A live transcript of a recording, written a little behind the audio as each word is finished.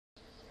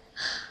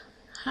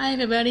Hi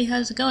everybody,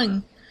 how's it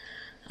going?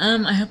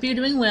 I hope you're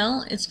doing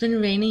well. It's been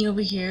rainy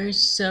over here,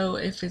 so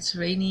if it's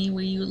rainy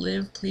where you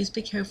live, please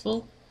be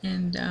careful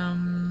and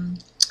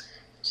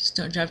just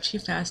don't drive too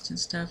fast and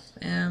stuff.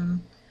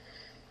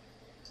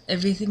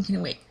 Everything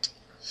can wait.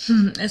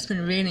 It's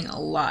been raining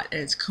a lot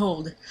and it's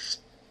cold.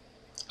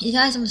 You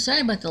guys, I'm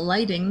sorry about the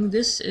lighting.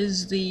 This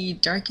is the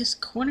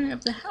darkest corner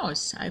of the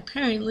house.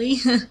 Apparently,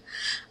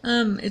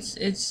 I'm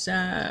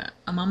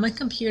on my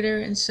computer,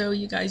 and so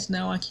you guys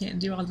know I can't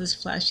do all this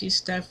flashy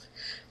stuff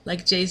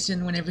like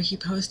Jason whenever he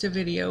posts a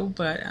video.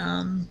 But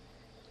and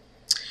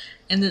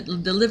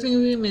the living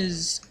room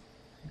is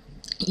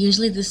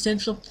usually the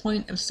central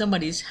point of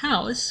somebody's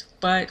house,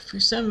 but for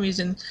some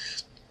reason,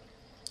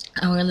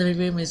 our living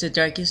room is the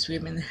darkest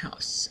room in the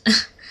house.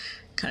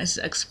 Kind of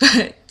sucks,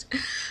 but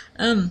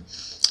um.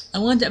 I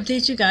wanted to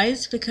update you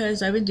guys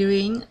because I've been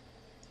doing,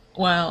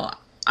 well,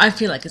 I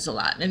feel like it's a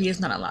lot. Maybe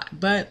it's not a lot,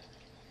 but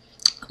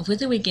over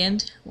the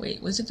weekend,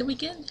 wait, was it the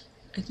weekend?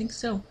 I think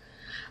so.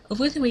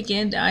 Over the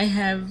weekend, I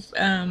have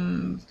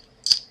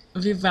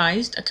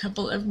revised a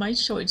couple of my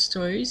short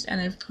stories and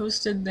I've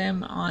posted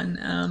them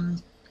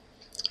on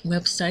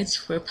websites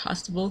for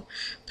possible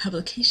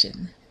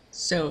publication.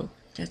 So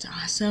that's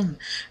awesome.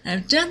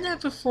 I've done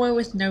that before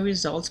with no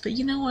results, but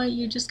you know what?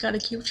 You just gotta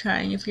keep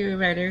trying if you're a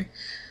writer.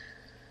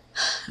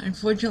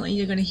 Unfortunately,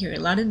 you're going to hear a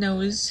lot of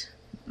no's,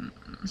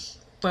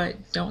 but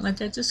don't let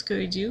that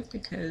discourage you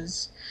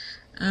because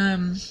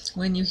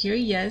when you hear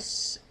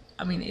yes,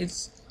 I mean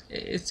it's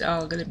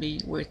all going to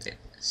be worth it.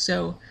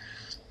 So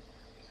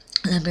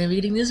I've been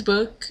reading this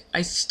book.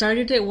 I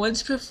started it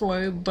once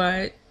before,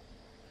 but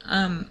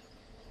I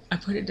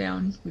put it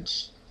down,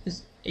 which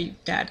is a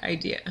bad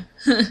idea.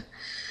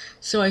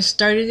 So I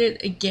started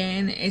it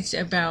again. It's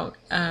about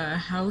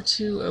how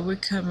to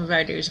overcome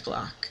writer's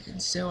block,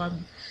 and so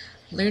I'm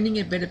learning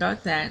a bit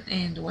about that,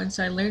 and once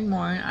I learn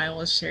more I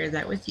will share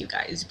that with you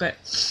guys, but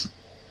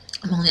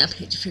I'm only on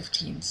page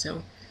 15,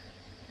 so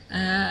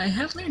I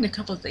have learned a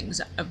couple things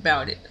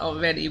about it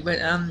already,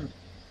 but I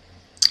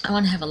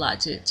want to have a lot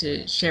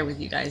to share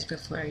with you guys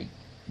before I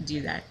do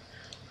that.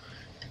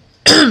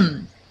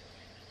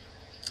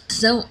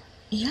 So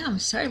yeah, I'm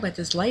sorry about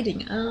this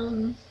lighting,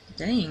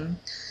 dang.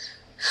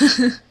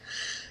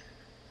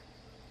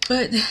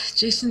 But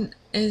Jason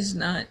is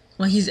not,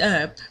 well, he's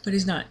up, but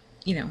he's not,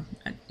 you know,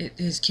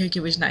 his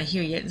caregiver's not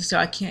here yet, so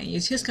I can't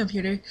use his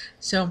computer.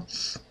 So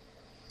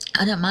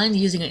I don't mind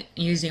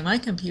using my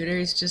computer.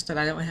 It's just that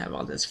I don't have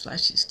all this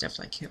flashy stuff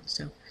like him.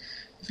 So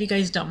if you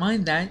guys don't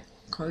mind that,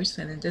 of course,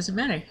 then it doesn't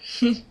matter.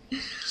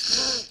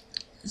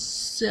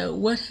 So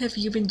what have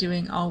you been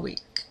doing all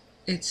week?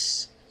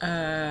 It's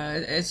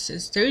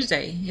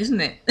Thursday, isn't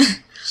it?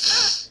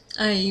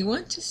 I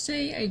want to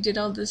say I did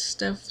all this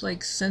stuff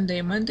like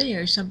Sunday, Monday,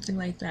 or something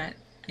like that.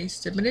 I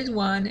submitted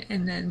one,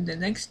 and then the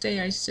next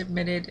day I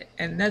submitted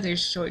another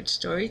short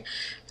story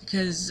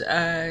because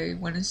I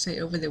want to say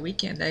over the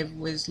weekend I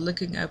was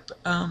looking up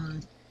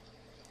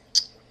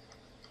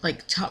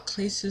like top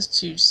places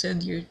to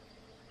send your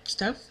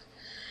stuff.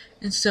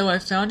 And so I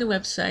found a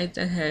website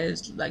that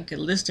has like a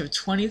list of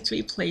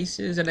 23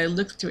 places, and I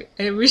looked through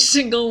every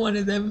single one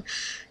of them,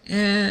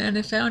 and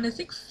I found, I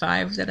think,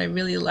 5 that I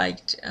really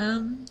liked.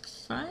 5,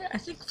 I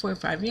think 4 or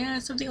 5, yeah,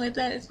 something like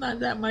that. It's not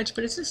that much,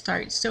 but it's a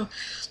start. So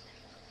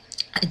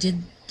I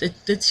did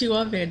the 2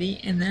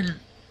 already, and then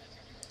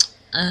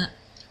uh,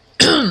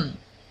 we're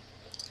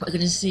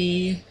gonna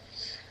see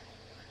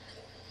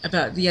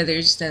about the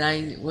others that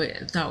I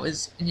thought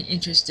was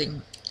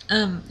interesting.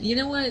 You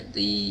know what?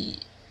 The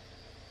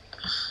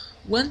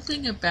one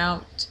thing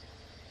about,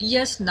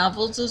 yes,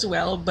 novels as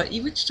well, but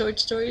even short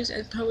stories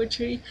and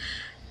poetry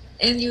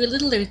and your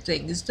littler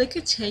things, they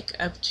could take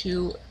up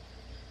to,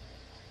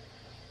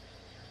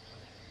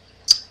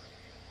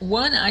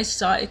 one I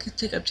saw it could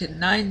take up to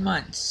 9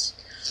 months.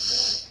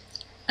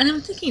 And I'm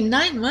thinking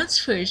 9 months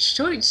for a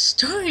short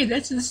story,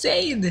 that's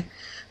insane.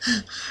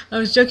 I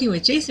was joking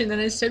with Jason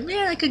and I said,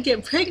 man, I could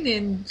get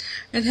pregnant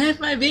and have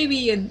my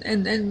baby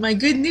and my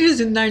good news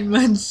in 9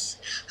 months.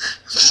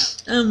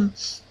 um,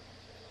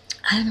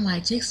 I don't know why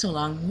it takes so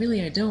long,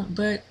 really I don't,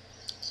 but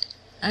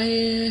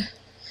the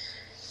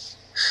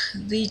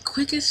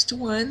quickest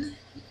one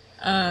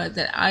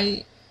that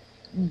I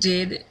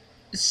did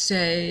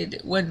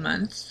said 1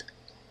 month,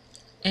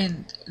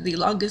 and the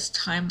longest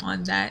time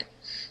on that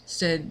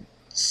said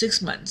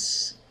 6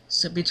 months.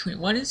 So between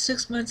 1 and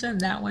 6 months on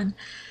that one,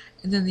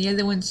 and then the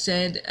other one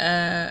said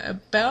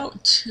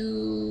about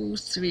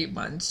 2-3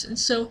 months. And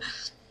so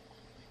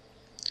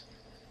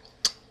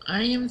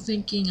I am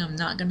thinking I'm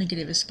not gonna get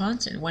a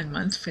response in 1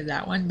 month for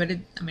that one, but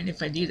I mean,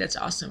 if I do, that's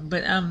awesome.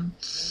 But I'm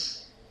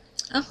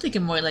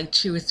thinking more like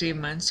 2 or 3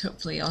 months.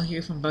 Hopefully, I'll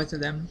hear from both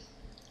of them.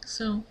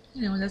 So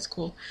you know, that's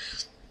cool.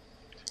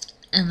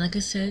 And like I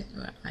said,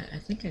 I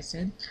think I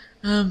said,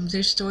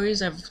 there's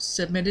stories I've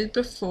submitted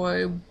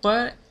before,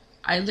 but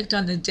I looked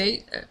on the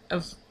date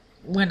of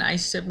when I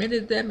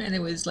submitted them, and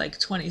it was like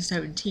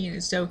 2017.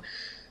 And so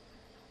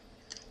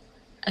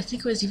I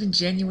think it was even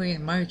January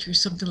and March or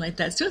something like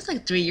that. So it's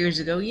like 3 years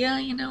ago. Yeah,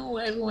 you know,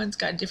 everyone's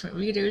got different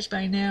readers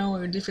by now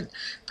or a different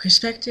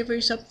perspective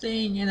or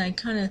something. And I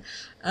kind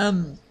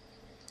of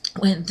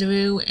went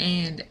through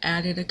and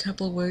added a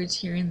couple words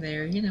here and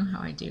there. You know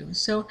how I do.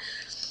 So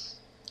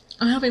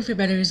I'm hoping for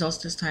better results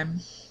this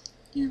time.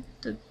 Yeah,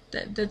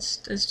 that's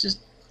just,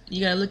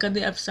 you gotta look on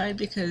the upside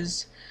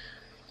because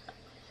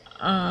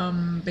all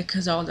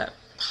that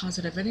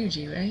positive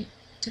energy, right?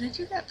 Did I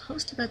do that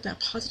post about that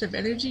positive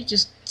energy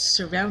just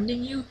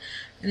surrounding you?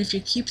 And if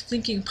you keep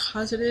thinking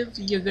positive,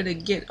 you're gonna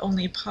get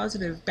only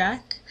positive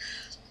back.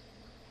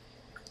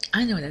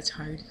 I know that's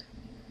hard.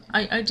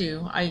 I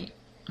do. I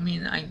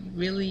mean, I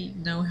really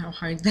know how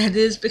hard that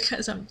is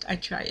because I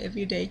try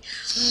every day.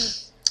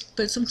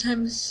 But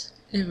sometimes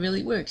it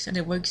really works, and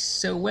it works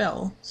so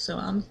well. So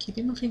I'm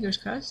keeping my fingers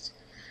crossed.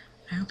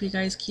 I hope you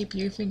guys keep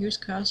your fingers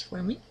crossed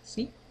for me.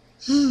 See?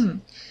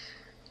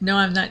 No,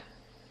 I'm not.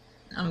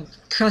 I'm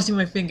crossing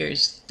my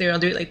fingers. There, I'll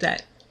do it like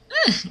that.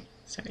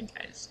 Sorry,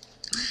 guys.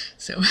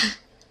 So,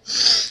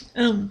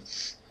 um,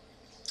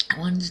 I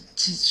wanted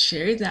to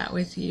share that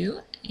with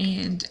you,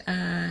 and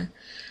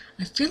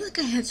I feel like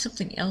I had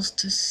something else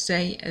to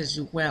say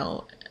as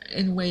well,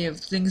 in way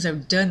of things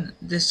I've done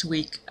this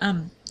week.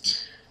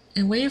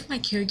 In way of my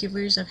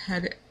caregivers, I've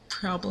had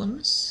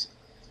problems,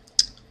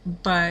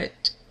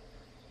 but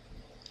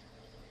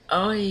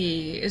oh,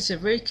 it's a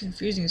very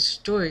confusing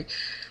story.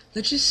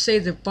 Let's just say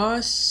the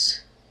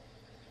boss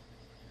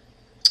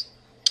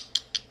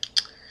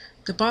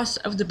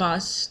of the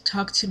boss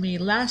talked to me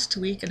last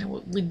week,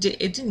 and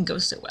it didn't go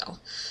so well.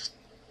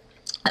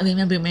 I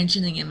remember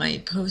mentioning in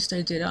my post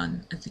I did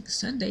on, I think,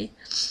 Sunday,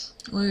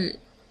 or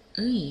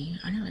I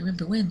don't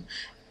remember when,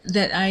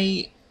 that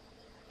I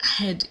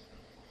had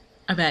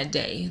a bad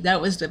day.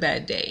 That was the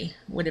bad day,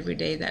 whatever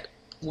day that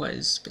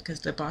was, because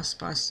the boss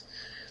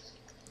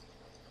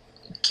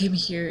came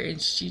here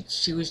and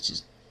she was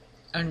just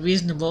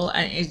unreasonable,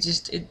 and it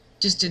just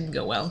didn't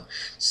go well.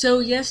 So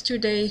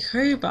yesterday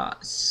her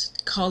boss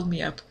called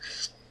me up,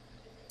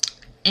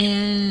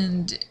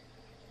 and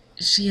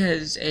she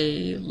has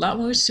a lot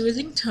more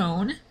soothing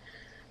tone.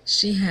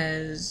 She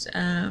has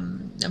I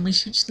mean,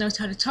 she just knows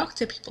how to talk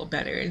to people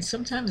better, and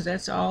sometimes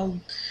that's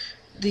all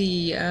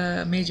the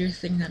major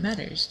thing that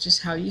matters,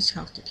 just how you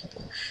talk to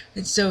people.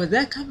 And so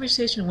that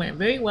conversation went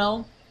very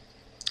well,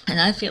 and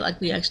I feel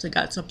like we actually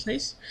got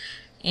someplace,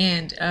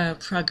 and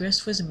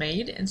progress was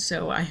made, and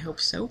so I hope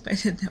so. But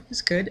that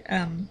was good.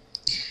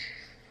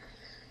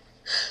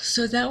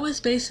 So that was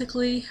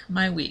basically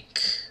my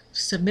week,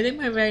 submitting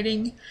my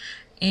writing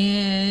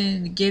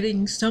and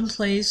getting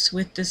someplace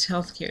with this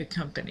healthcare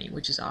company,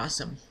 which is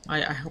awesome.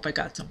 I hope I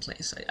got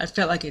someplace. I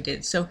felt like I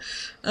did. So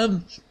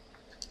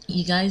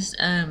you guys,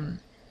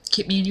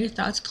 keep me in your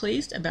thoughts,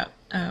 please, about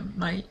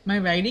my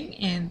writing.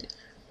 And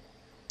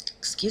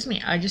excuse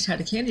me, I just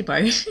had a candy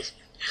bar.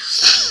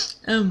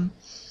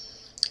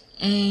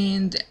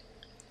 And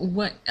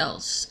what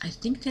else? I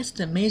think that's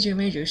the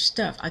major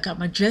stuff. I got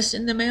my dress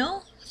in the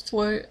mail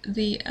for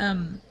the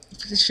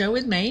show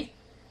in May.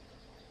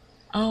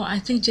 Oh, I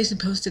think Jason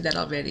posted that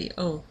already.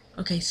 Oh,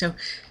 okay. So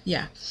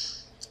yeah,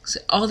 so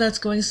all that's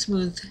going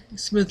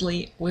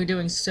smoothly. We're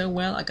doing so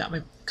well. I got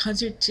my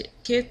concert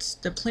tickets,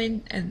 the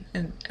plane and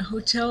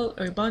hotel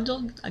or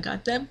bundle. I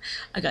got them.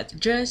 I got the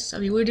dress. I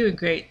mean, we're doing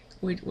great.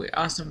 We're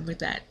awesome with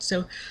that.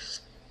 So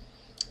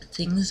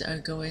things are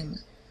going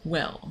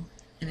well,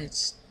 and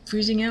it's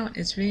freezing out.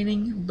 It's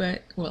raining,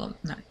 but, well,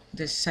 not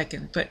this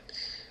second, but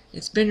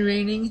it's been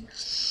raining.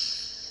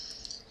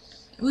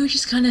 We're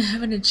just kind of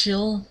having a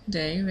chill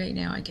day right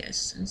now, I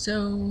guess. And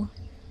so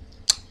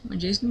when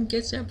Jason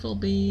gets up, we'll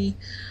be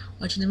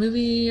watching a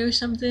movie or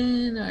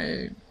something,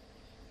 or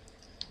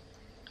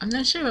I'm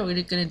not sure what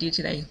we're gonna do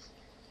today.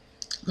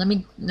 Let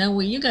me know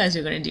what you guys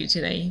are gonna do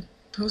today.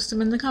 Post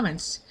them in the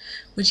comments.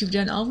 What you've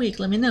done all week,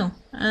 let me know.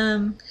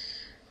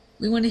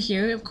 We want to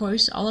hear, of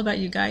course, all about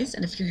you guys,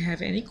 and if you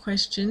have any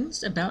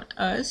questions about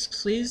us,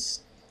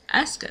 please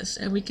ask us,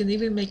 and we can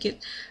even make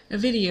it a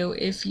video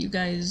if you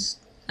guys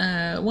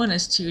want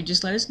us to.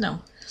 Just let us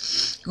know.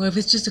 Or if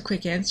it's just a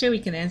quick answer, we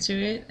can answer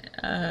it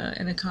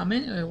in a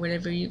comment or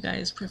whatever you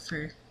guys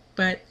prefer.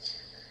 But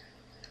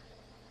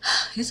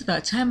it's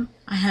about time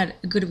I had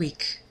a good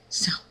week.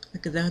 So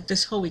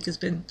this whole week has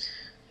been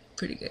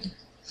pretty good.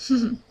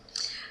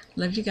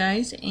 Love you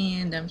guys,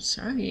 and I'm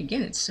sorry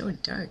again, it's so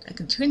dark. I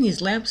can turn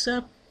these lamps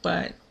up,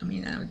 but I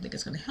mean, I don't think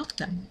it's going to help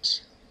that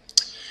much.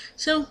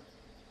 So,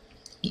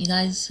 you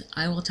guys,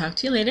 I will talk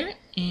to you later,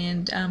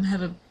 and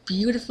have a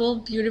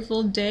beautiful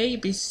day.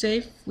 Be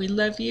safe. We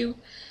love you,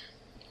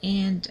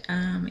 and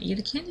eat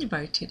a candy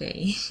bar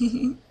today.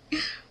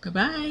 Bye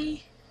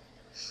bye.